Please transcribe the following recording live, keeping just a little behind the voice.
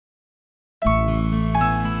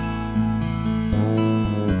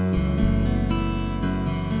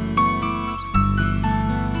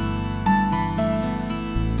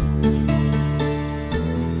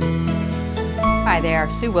Hi there,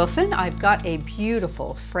 Sue Wilson. I've got a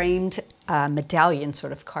beautiful framed medallion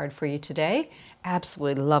sort of card for you today.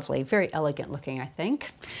 Absolutely lovely, very elegant looking, I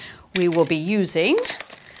think. We will be using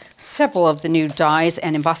several of the new dies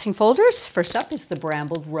and embossing folders. First up is the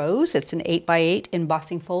Brambled Rose. It's an 8x8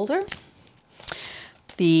 embossing folder.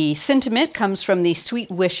 The sentiment comes from the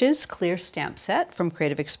Sweet Wishes clear stamp set from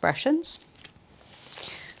Creative Expressions.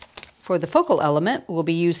 For the focal element, we'll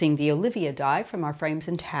be using the Olivia die from our frames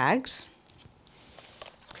and tags.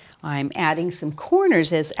 I'm adding some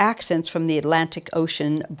corners as accents from the Atlantic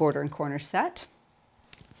Ocean border and corner set.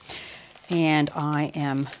 And I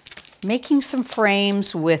am making some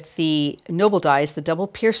frames with the Noble dies, the double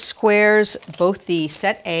pierce squares, both the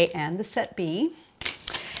set A and the set B.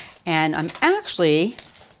 And I'm actually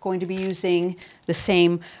going to be using the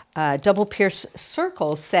same double pierce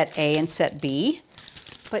circles, set A and set B,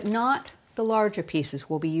 but not the larger pieces.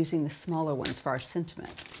 We'll be using the smaller ones for our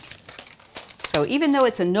sentiment. So even though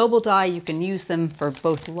it's a Noble die, you can use them for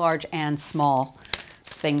both large and small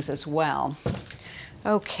things as well.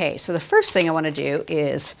 Okay, so the first thing I want to do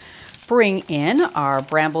is bring in our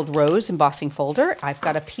Brambled Rose embossing folder. I've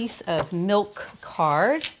got a piece of milk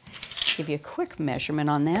card. Give you a quick measurement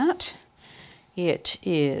on that. It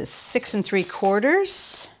is 6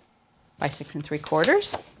 3/4 by 6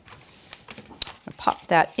 3/4. I'll pop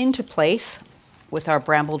that into place with our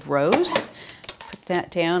Brambled Rose. Put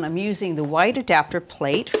that down. I'm using the white adapter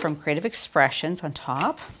plate from Creative Expressions on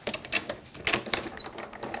top.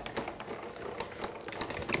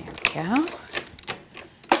 There we go.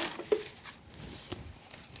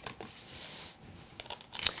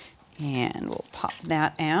 And we'll pop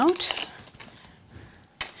that out.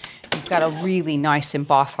 We've got a really nice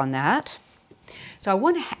emboss on that. So I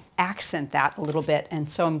want to accent that a little bit, and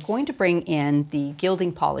so I'm going to bring in the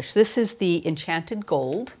gilding polish. This is the Enchanted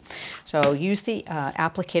Gold. So use the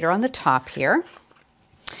applicator on the top here,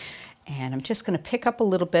 and I'm just going to pick up a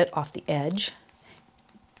little bit off the edge.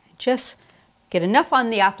 Just get enough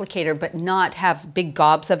on the applicator, but not have big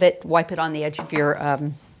gobs of it. Wipe it on the edge of your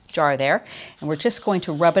jar there, and we're just going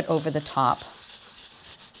to rub it over the top.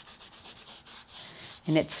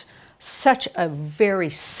 And it's such a very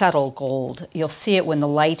subtle gold. You'll see it when the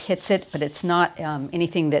light hits it, but it's not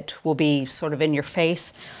anything that will be sort of in your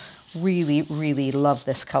face. Really, really love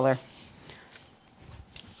this color.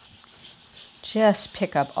 Just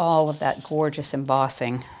pick up all of that gorgeous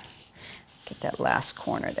embossing. Get that last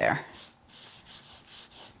corner there.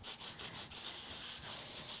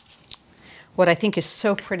 What I think is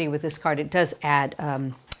so pretty with this card, it does add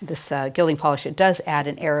this gilding polish, it does add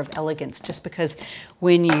an air of elegance, just because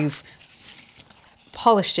when you've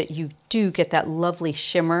polished it, you do get that lovely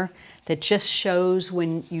shimmer that just shows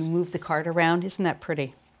when you move the card around. Isn't that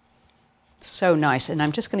pretty? So nice. And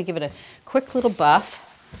I'm just going to give it a quick little buff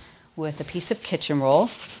with a piece of kitchen roll,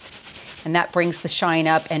 and that brings the shine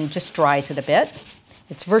up and just dries it a bit.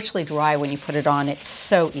 It's virtually dry when you put it on. It's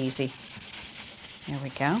so easy. There we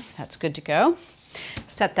go. That's good to go.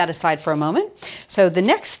 Set that aside for a moment. So the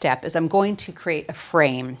next step is I'm going to create a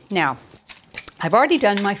frame. Now, I've already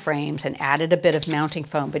done my frames and added a bit of mounting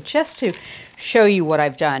foam, but just to show you what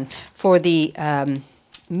I've done for the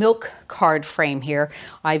milk card frame here,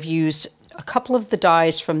 I've used a couple of the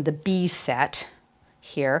dies from the B set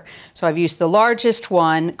here. So I've used the largest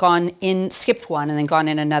one, skipped one, and then gone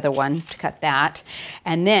in another one to cut that.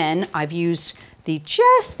 And then I've used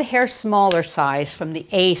just the hair smaller size from the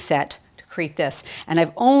A set to create this. And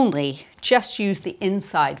I've only just used the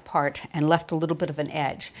inside part and left a little bit of an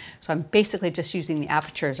edge. So I'm basically just using the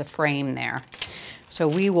aperture as a frame there. So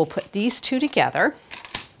we will put these two together,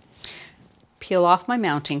 peel off my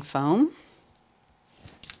mounting foam.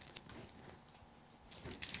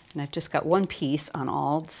 And I've just got one piece on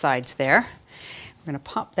all sides there. We're going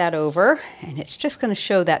to pop that over, and it's just going to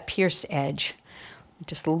show that pierced edge.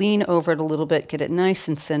 Just lean over it a little bit, get it nice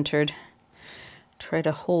and centered. Try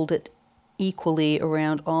to hold it equally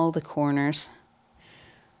around all the corners.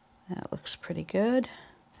 That looks pretty good.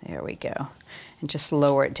 There we go. And just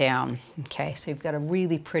lower it down. Okay, so you've got a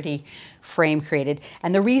really pretty frame created.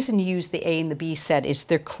 And the reason you use the A and the B set is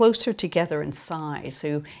they're closer together in size,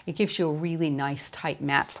 so it gives you a really nice tight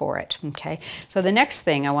mat for it. Okay, so the next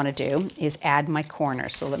thing I want to do is add my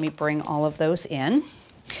corners. So let me bring all of those in.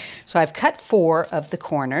 So I've cut 4 of the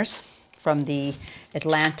corners from the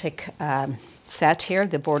Atlantic set here,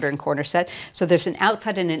 the border and corner set. So there's an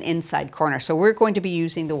outside and an inside corner. So we're going to be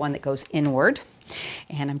using the one that goes inward.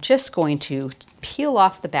 And I'm just going to peel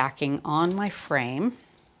off the backing on my frame.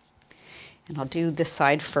 And I'll do this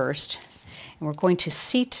side first. And we're going to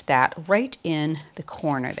seat that right in the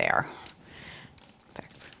corner there. In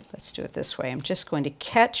fact, let's do it this way. I'm just going to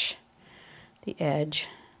catch the edge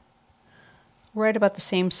right about the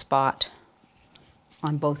same spot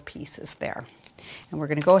on both pieces there. And we're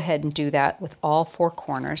going to go ahead and do that with all 4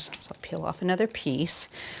 corners. So I'll peel off another piece,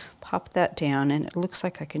 pop that down, and it looks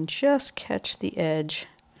like I can just catch the edge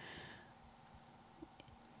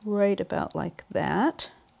right about like that.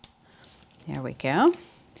 There we go.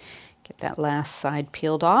 Get that last side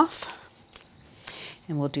peeled off.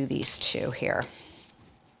 And we'll do these 2 here.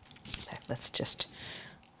 Let's just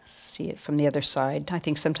see it from the other side. I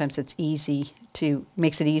think sometimes it's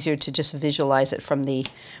makes it easier to just visualize it from the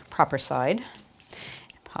proper side.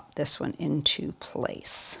 Pop this one into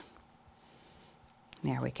place.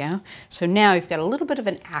 There we go. So now you've got a little bit of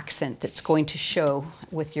an accent that's going to show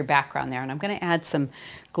with your background there. And I'm going to add some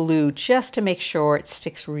glue just to make sure it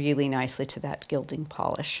sticks really nicely to that gilding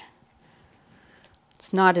polish.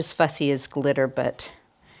 It's not as fussy as glitter, but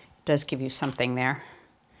it does give you something there.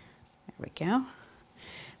 There we go.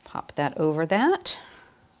 Pop that over that.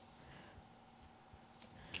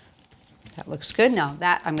 That looks good. Now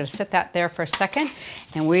that I'm going to set that there for a second,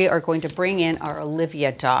 and we are going to bring in our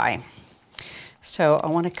Olivia die. So I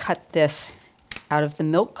want to cut this out of the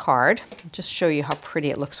milk card. I'll just show you how pretty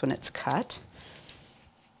it looks when it's cut.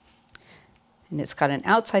 And it's got an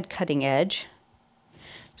outside cutting edge.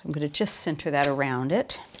 So I'm going to just center that around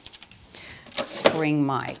it. Bring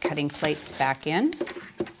my cutting plates back in.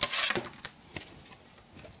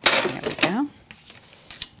 There we go.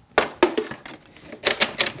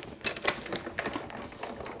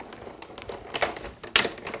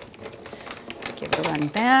 Give it a run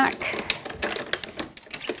back.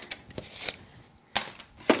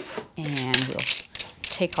 And we'll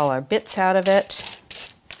take all our bits out of it.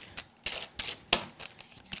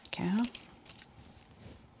 There we go.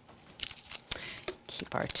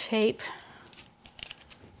 Keep our tape.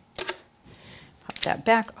 Pop that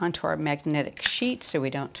back onto our magnetic sheet so we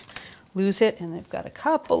don't lose it. And they've got a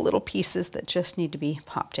couple little pieces that just need to be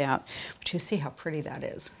popped out. But you see how pretty that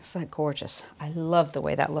is. Isn't that gorgeous? I love the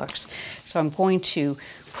way that looks. So I'm going to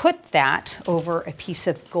put that over a piece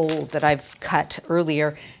of gold that I've cut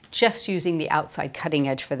earlier, just using the outside cutting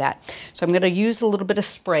edge for that. So I'm going to use a little bit of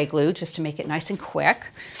spray glue just to make it nice and quick.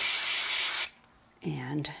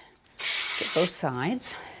 And get both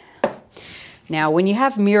sides. Now, when you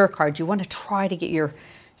have mirror cards, you want to try to get your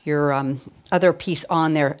other piece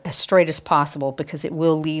on there as straight as possible because it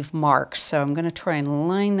will leave marks. So I'm going to try and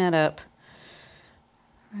line that up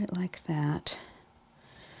right like that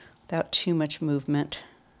without too much movement.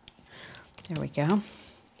 There we go.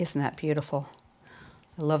 Isn't that beautiful?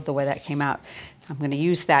 I love the way that came out. I'm going to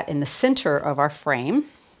use that in the center of our frame.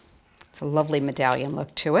 It's a lovely medallion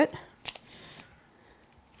look to it.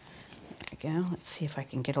 There we go. Let's see if I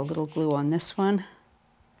can get a little glue on this one.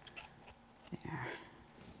 There.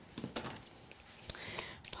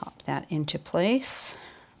 Pop that into place,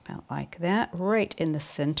 about like that, right in the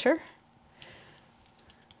center.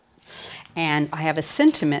 And I have a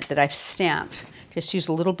sentiment that I've stamped. Just use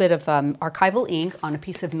a little bit of Archival ink on a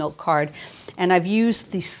piece of milk card. And I've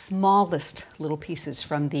used the smallest little pieces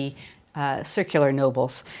from the circular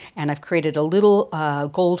nobles. And I've created a little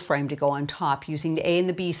gold frame to go on top using the A and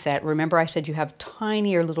the B set. Remember I said you have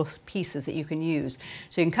tinier little pieces that you can use.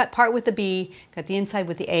 So you can cut part with the B, cut the inside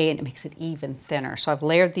with the A, and it makes it even thinner. So I've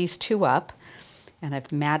layered these 2 up. And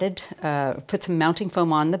I've matted, put some mounting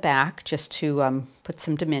foam on the back just to put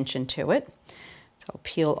some dimension to it. So I'll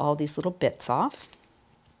peel all these little bits off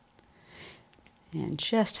and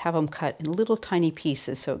just have them cut in little tiny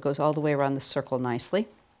pieces so it goes all the way around the circle nicely.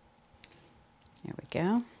 There we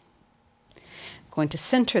go. I'm going to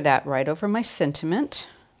center that right over my sentiment,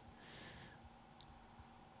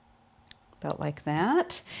 about like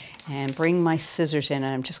that, and bring my scissors in,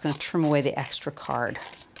 and I'm just going to trim away the extra card.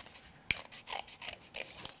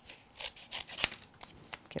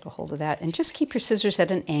 Get a hold of that and just keep your scissors at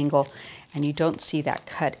an angle and you don't see that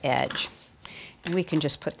cut edge. And we can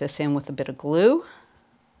just put this in with a bit of glue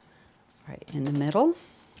right in the middle.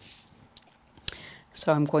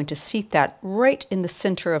 So I'm going to seat that right in the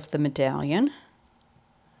center of the medallion.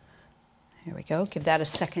 There we go. Give that a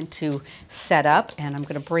second to set up, and I'm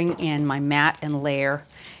going to bring in my mat and layer,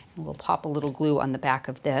 and we'll pop a little glue on the back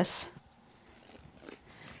of this.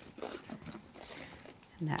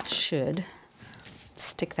 And that should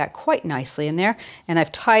stick that quite nicely in there. And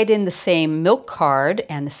I've tied in the same milk card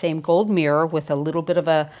and the same gold mirror with a little bit of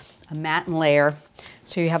a matte layer.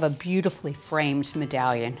 So you have a beautifully framed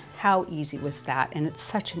medallion. How easy was that? And it's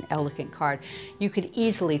such an elegant card. You could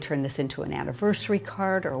easily turn this into an anniversary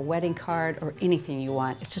card or a wedding card or anything you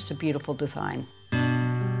want. It's just a beautiful design.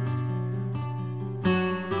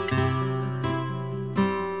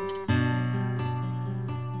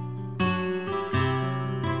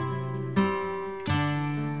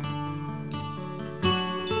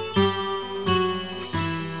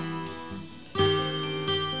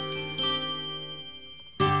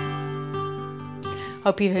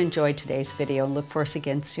 Hope you enjoyed today's video and look for us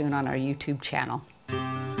again soon on our YouTube channel.